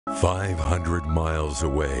500 miles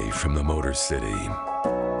away from the Motor City,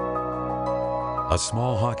 a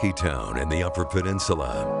small hockey town in the Upper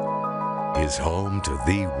Peninsula is home to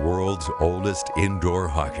the world's oldest indoor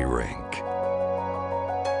hockey rink.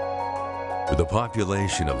 With a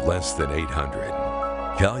population of less than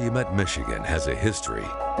 800, Calumet, Michigan has a history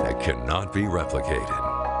that cannot be replicated.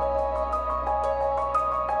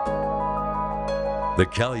 The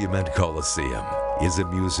Calumet Coliseum is a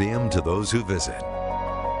museum to those who visit.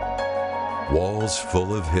 Walls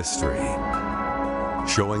full of history,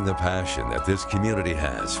 showing the passion that this community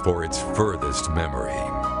has for its furthest memory.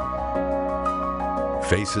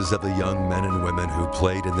 Faces of the young men and women who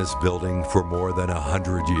played in this building for more than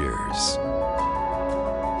 100 years.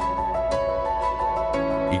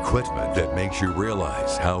 Equipment that makes you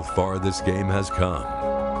realize how far this game has come.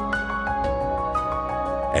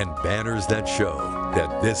 And banners that show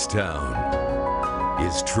that this town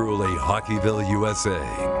is truly Hockeyville,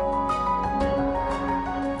 USA.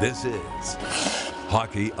 This is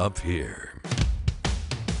Hockey Up Here.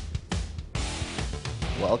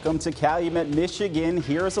 Welcome to Calumet, Michigan.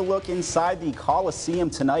 Here's a look inside the Coliseum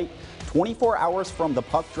tonight, 24 hours from the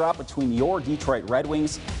puck drop between your Detroit Red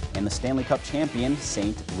Wings and the Stanley Cup champion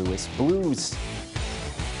St. Louis Blues.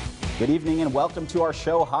 Good evening and welcome to our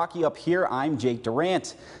show, Hockey Up Here. I'm Jake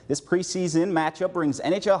Durant. This preseason matchup brings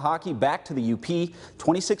NHL hockey back to the UP.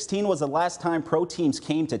 2016 was the last time pro teams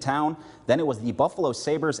came to town. Then it was the Buffalo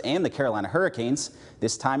Sabres and the Carolina Hurricanes.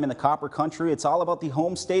 This time in the Copper Country, it's all about the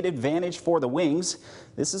home state advantage for the Wings.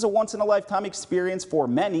 This is a once-in-a-lifetime experience for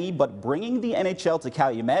many, but bringing the NHL to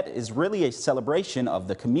Calumet is really a celebration of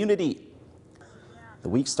the community. The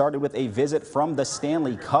week started with a visit from the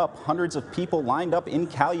Stanley Cup. Hundreds of people lined up in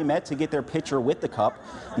Calumet to get their picture with the cup.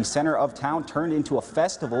 The center of town turned into a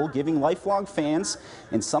festival, giving lifelong fans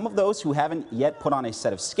and some of those who haven't yet put on a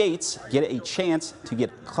set of skates get a chance to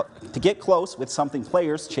get close with something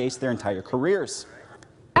players chase their entire careers.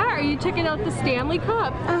 Are you checking out the Stanley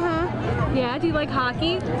Cup? Yeah, do you like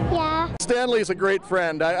hockey? Yeah. Stanley's a great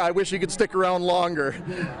friend. I wish he could stick around longer.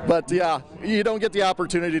 But yeah, you don't get the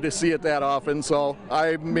opportunity to see it that often, so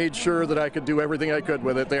I made sure that I could do everything I could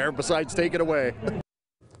with it there, besides take it away.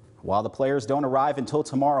 While the players don't arrive until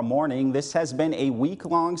tomorrow morning, this has been a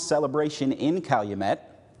week-long celebration in Calumet.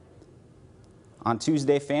 On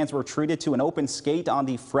Tuesday, fans were treated to an open skate on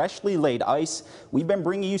the freshly laid ice. We've been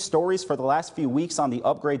bringing you stories for the last few weeks on the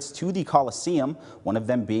upgrades to the Coliseum, one of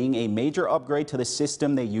them being a major upgrade to the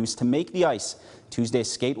system they use to make the ice. Tuesday's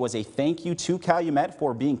skate was a thank you to Calumet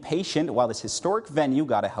for being patient while this historic venue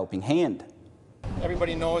got a helping hand.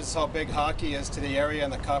 Everybody knows how big hockey is to the area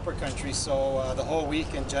and the Copper Country, so the whole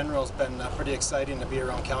week in general has been pretty exciting to be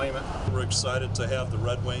around Calumet. We're excited to have the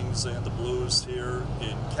Red Wings and the Blues here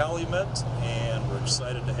in Calumet, and we're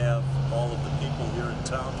excited to have all of the people here in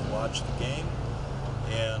town to watch the game.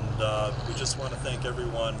 And we just want to thank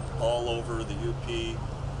everyone all over the UP, the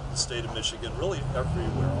state of Michigan, really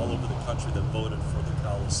everywhere, all over the country that voted for the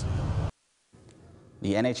Coliseum.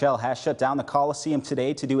 The NHL has shut down the Coliseum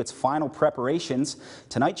today to do its final preparations.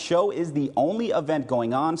 Tonight's show is the only event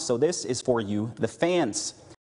going on, so this is for you, the fans.